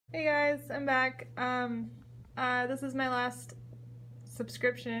Hey guys, I'm back. This is my last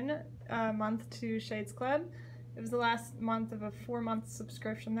subscription month to Shades Club. It was the last month of a 4-month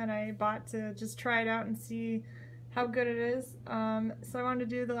subscription that I bought to just try it out and see how good it is. So I wanted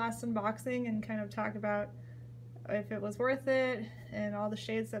to do the last unboxing and kind of talk about if it was worth it and all the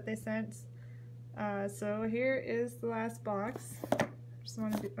shades that they sent. So here is the last box. Just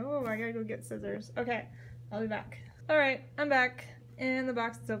want to oh, I gotta go get scissors. Okay, I'll be back. Alright, I'm back. And the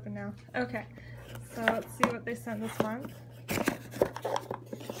box is open now. Okay, so let's see what they sent this month.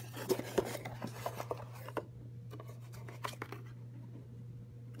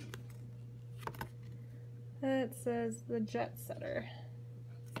 It says the Jet Setter.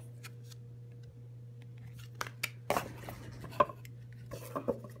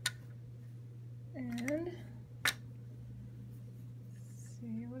 And let's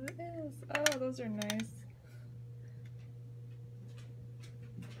see what it is. Oh, those are nice.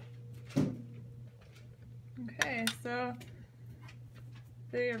 Okay, so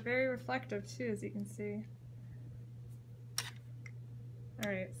they are very reflective too, as you can see.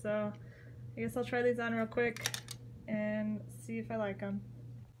 Alright, so I guess I'll try these on real quick and see if I like them.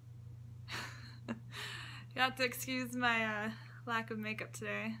 You have to excuse my lack of makeup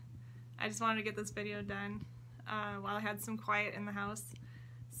today. I just wanted to get this video done while I had some quiet in the house.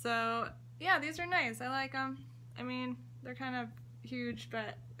 So yeah, these are nice. I like them. I mean, they're kind of huge,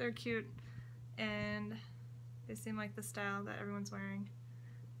 but they're cute. And they seem like the style that everyone's wearing.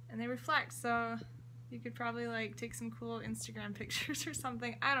 And they reflect, so you could probably like take some cool Instagram pictures or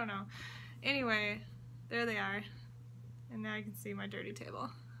something. I don't know. Anyway, there they are. And now you can see my dirty table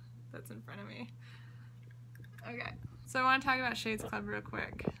that's in front of me. Okay, so I want to talk about Shades Club real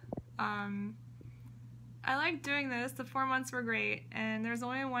quick. I like doing this. The 4 months were great, and there's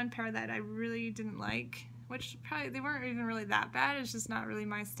only one pair that I really didn't like, which probably, they weren't even really that bad. It's just not really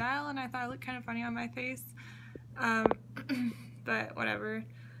my style, and I thought it looked kind of funny on my face. But whatever.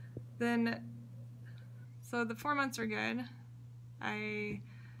 Then, so the 4 months were good. I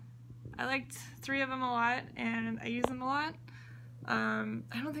liked 3 of them a lot, and I use them a lot. I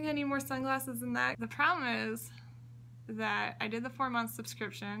don't think I need more sunglasses than that. The problem is that I did the 4-month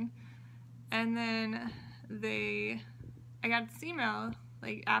subscription, and then I got this email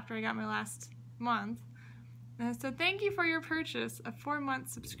like after I got my last month, and it said, "Thank you for your purchase, a 4-month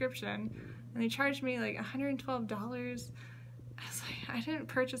subscription," and they charged me like $112. I was like, I didn't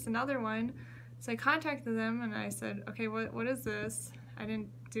purchase another one. So I contacted them and I said, okay, what is this? I didn't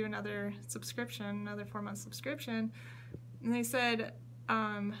do another subscription, another 4-month subscription. And they said,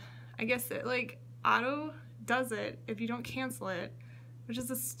 I guess it like auto does it if you don't cancel it, which is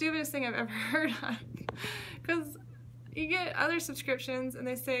the stupidest thing I've ever heard of. Because you get other subscriptions and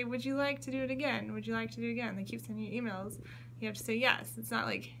they say, would you like to do it again? Would you like to do it again? They keep sending you emails. You have to say yes. It's not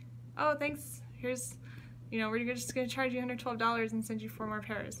like, oh, thanks, here's, you know, we're just going to charge you $112 and send you 4 more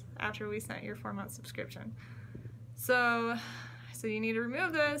pairs after we sent your 4-month subscription. So you need to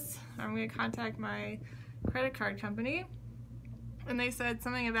remove this. I'm going to contact my credit card company. And they said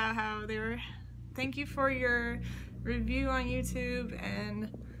something about how they were, thank you for your review on YouTube and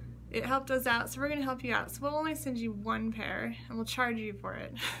it helped us out, so we're going to help you out. So we'll only send you 1 pair and we'll charge you for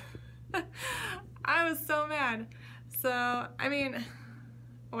it. I was so mad. So, I mean,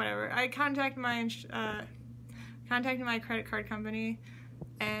 whatever. I contacted my credit card company,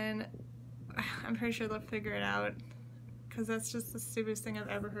 and I'm pretty sure they'll figure it out, because that's just the stupidest thing I've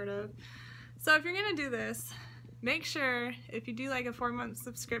ever heard of. So if you're gonna do this, make sure, if you do like a 4-month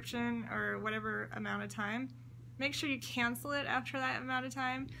subscription or whatever amount of time, make sure you cancel it after that amount of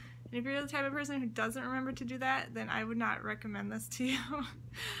time. And if you're the type of person who doesn't remember to do that, then I would not recommend this to you.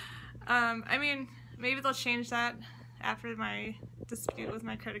 I mean, maybe they'll change that after my dispute with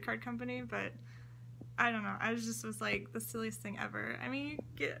my credit card company, but I don't know. I just was like the silliest thing ever. I mean, you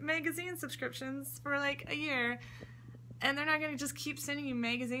get magazine subscriptions for like a year, and they're not going to just keep sending you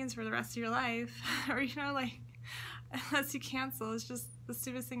magazines for the rest of your life, or, you know, like, unless you cancel. It's just the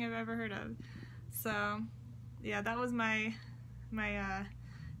stupidest thing I've ever heard of. So, yeah, that was my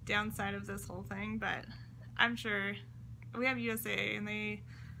downside of this whole thing, but I'm sure we have USA, and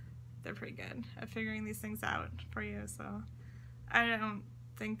they're pretty good at figuring these things out for you, so I don't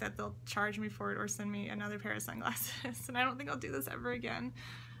think that they'll charge me for it or send me another pair of sunglasses, and I don't think I'll do this ever again.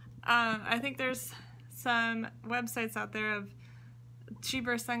 I think there's some websites out there of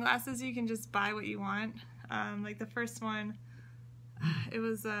cheaper sunglasses. You can just buy what you want. Like the first one, it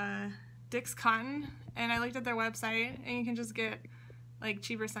was Dick's Cotton, and I looked at their website, and you can just get like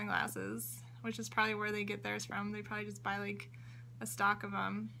cheaper sunglasses, which is probably where they get theirs from. They probably just buy like a stock of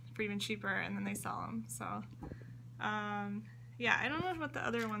them for even cheaper, and then they sell them. So yeah, I don't know what the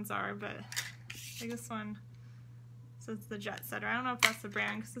other ones are, but like this one says the Jet Setter. I don't know if that's the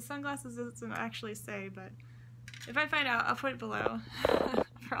brand because the sunglasses doesn't actually say, but if I find out, I'll put it below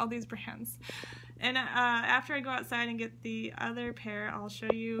for all these brands. And after I go outside and get the other pair, I'll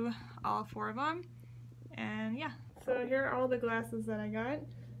show you all 4 of them. And yeah, so here are all the glasses that I got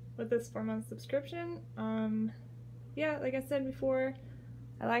with this 4-month subscription. Yeah, like I said before,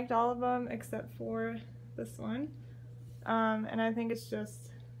 I liked all of them except for this one. And I think it's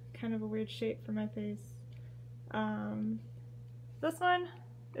just kind of a weird shape for my face. This one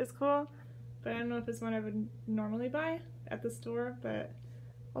is cool, but I don't know if it's one I would normally buy at the store, but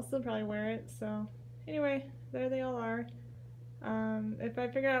I'll still probably wear it. So anyway, there they all are. If I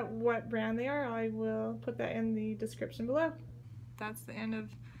figure out what brand they are, I will put that in the description below. That's the end of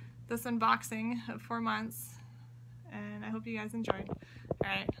this unboxing of 4 months, and I hope you guys enjoyed.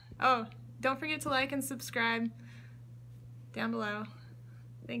 Alright, oh, don't forget to like and subscribe down below.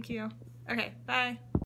 Thank you. Okay, bye.